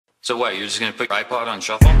So what, you're just gonna put your iPod on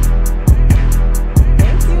shuffle?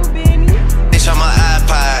 Thank you, Benny. Bitch, I'm my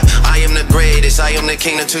iPod. I am the greatest. I am the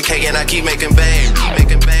king of 2K and I keep making bang,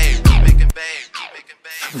 making bang, making bang, making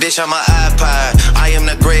bang. Bitch, I'm my iPod. I am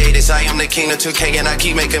the greatest. I am the king of 2K and I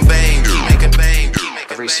keep making bang, making bang.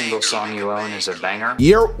 Every single song you own is a banger.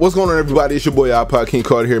 Yeah, what's going on, everybody? It's your boy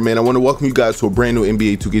iPodKingCarter here, man. I want to welcome you guys to a brand new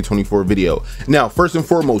NBA 2K24 video. Now, first and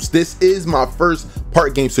foremost, this is my first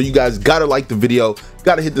part game, so you guys gotta like the video,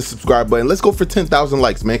 gotta hit the subscribe button. Let's go for 10,000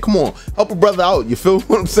 likes, man. Come on, help a brother out. You feel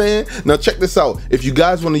what I'm saying? Now check this out. If you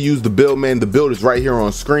guys want to use the build, man, the build is right here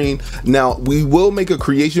on screen. Now we will make a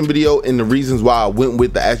creation video and the reasons why I went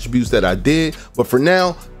with the attributes that I did, but for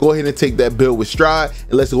now, go ahead and take that build with stride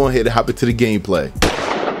and let's go ahead and hop into the gameplay.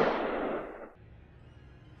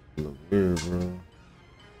 Weird, bro.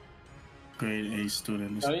 Grade A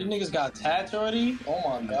student. Oh, these niggas got tats already? Oh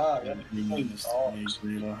my god.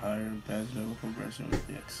 Higher bachelor progression with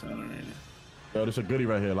the accelerated. Yo, this a goodie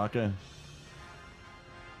right here. Lock in.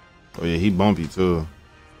 Oh yeah, he bumpy too.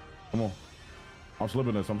 Come on. I'm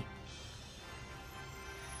slipping this.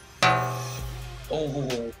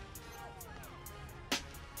 Oh.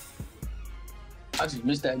 I just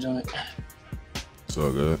missed that joint. It's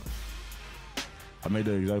all good. I made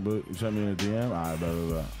the exact book. You sent me in the DM. All right, blah, blah,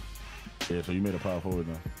 blah. Yeah, so you made a power forward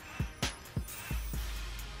now.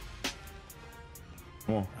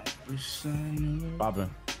 Come on.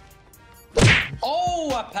 Popping.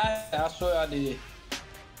 Oh, I passed. I swear I did.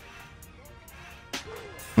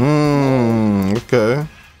 Okay.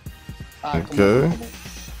 Right, okay. come on.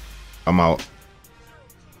 I'm out.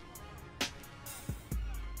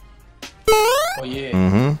 Oh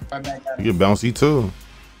yeah. Right back at You get bouncy too.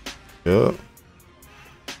 Yep.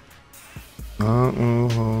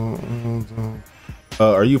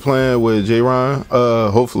 Are you playing with J Ryan?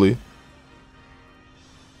 Hopefully.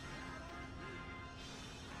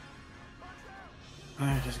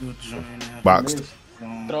 Alright, let's go join. Boxed.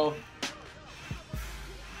 Throw.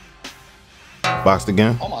 Boxed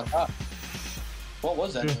again. Oh my god. What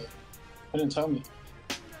was that? It didn't tell me.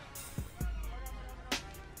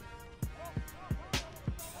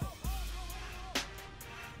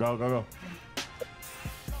 Go, go, go.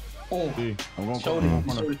 Oh. See, I'm going Showed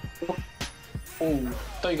it. Oh,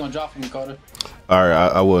 thought you gonna drop for me, Carter. All right,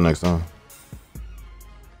 I will next time.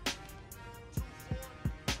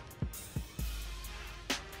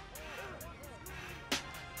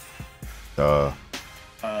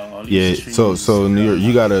 Yeah, so New York,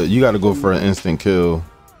 you gotta go for an instant kill.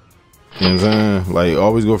 You know what I'm saying? Like,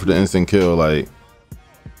 always go for the instant kill, like,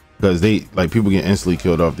 because they, like, people get instantly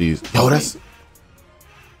killed off these. Yo, that's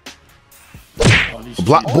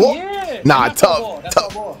block ball. Yeah. Nah, That's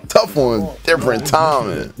tough one. Different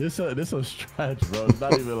timing. This a stretch, bro. It's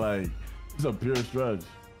not even like, it's a pure stretch.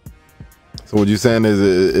 So what you saying is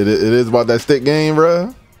it is about that stick game,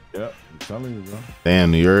 bro? Yep, I'm telling you, bro.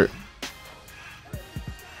 Damn, New York.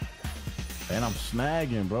 And I'm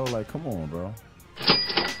snagging, bro. Like, come on, bro.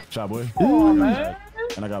 Shot boy. Oh, man.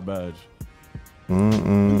 And I got badge.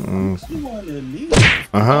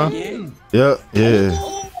 Yeah.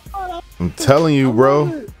 I'm telling you,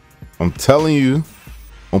 bro. I'm telling you.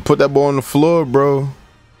 I'm put that ball on the floor, bro.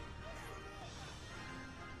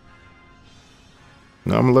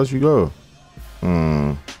 Now I'm gonna let you go.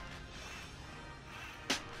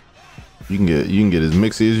 You can get as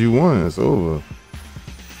mixy as you want. It's over.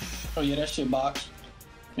 Oh yeah, that shit box.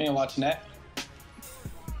 You ain't watching that.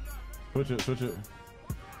 Switch it.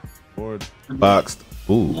 Board. Boxed.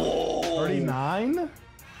 Ooh. 39?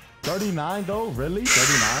 39 though? Really?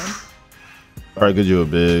 39? All right, good job,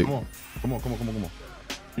 big. Come on.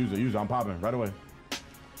 Use it. I'm popping right away.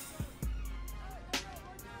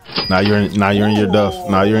 Now you're in your duff.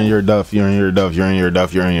 Now you're in your duff. You're in your duff.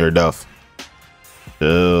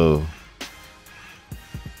 Ew.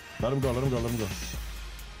 Let him go.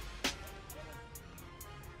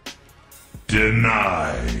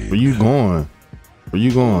 Denied. Where you going?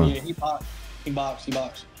 Yeah, he boxed.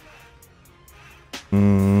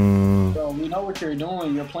 Bro, we know what you're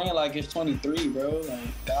doing. You're playing like it's 23, bro. Like,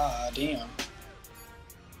 god damn.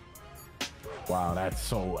 Wow, that's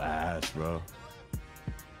so ass, bro.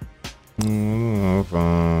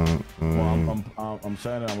 Fine. Well, I'm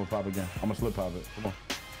saying it. I'm gonna pop again. I'm gonna slip pop it. Come on.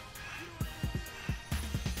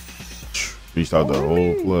 Reached out the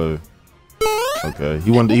whole play. Okay,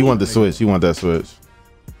 he want the switch. He want that switch.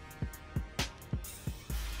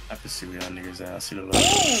 I can see where y'all niggas at. I see the logo.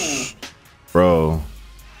 Bro.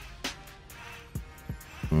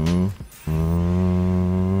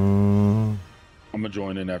 I'm gonna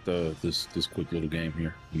join in after this quick little game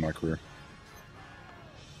here in my career.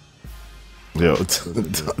 Yo,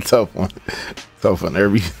 tough one. Tough on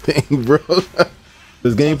everything, bro.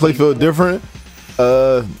 Does gameplay feel different?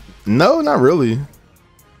 No, not really.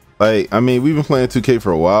 Like, I mean, we've been playing 2K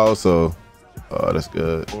for a while, so that's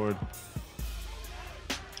good. Board.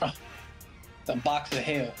 It's a box of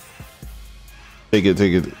hell. Take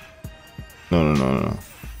it. No.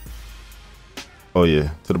 Oh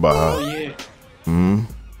yeah, to the Baja. Oh yeah.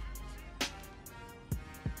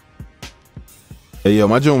 Hey yo,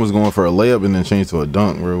 my joint was going for a layup and then changed to a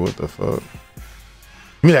dunk, bro. What the fuck?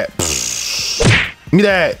 Give me that. Give me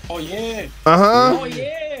that. Oh yeah. Oh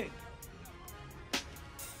yeah.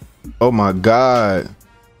 Oh my god.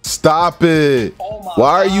 Stop it. Oh my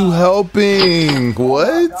Why are God. you helping?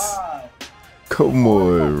 What? God. Come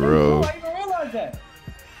on, bro. I didn't realize that.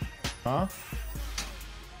 Huh?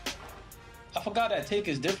 I forgot that take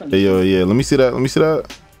is different. Hey yo, yeah. Let me see that.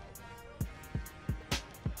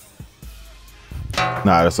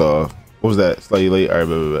 Nah, that's all. What was that? Slightly late. All right,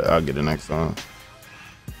 but I'll get it next time.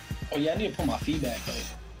 Oh yeah, I need to put my feet back. Like,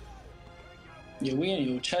 yeah, we in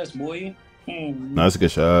your chest, boy. Nah, that's a good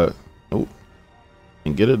shot. Nope.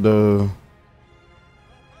 And get it though.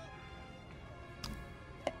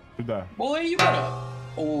 Who's that? Boy, you better.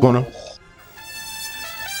 Oh. Going on.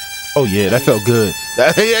 Oh yeah, that felt good.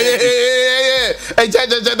 Yeah. Hey, yeah.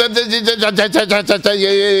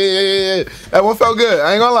 That one felt good.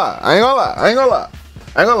 I ain't gonna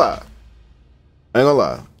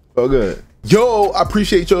lie. Felt good. Yo, I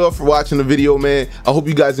appreciate y'all for watching the video, man. I hope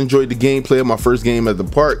you guys enjoyed the gameplay of my first game at the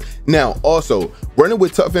park. Now, also, running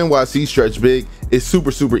with Tough NYC Stretch Big is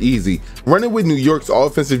super easy. Running with New York's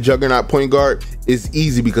offensive juggernaut point guard is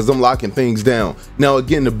easy because I'm locking things down. Now,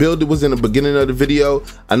 again, the build that was in the beginning of the video,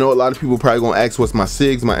 I know a lot of people probably gonna ask what's my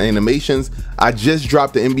SIGs, my animations. I just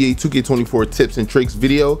dropped the NBA 2K24 tips and tricks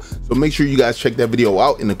video, so make sure you guys check that video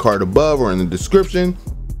out in the card above or in the description.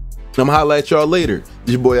 I'm gonna holla at y'all later.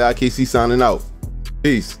 This your boy IKC signing out.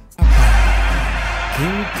 Peace. King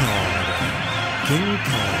Carter.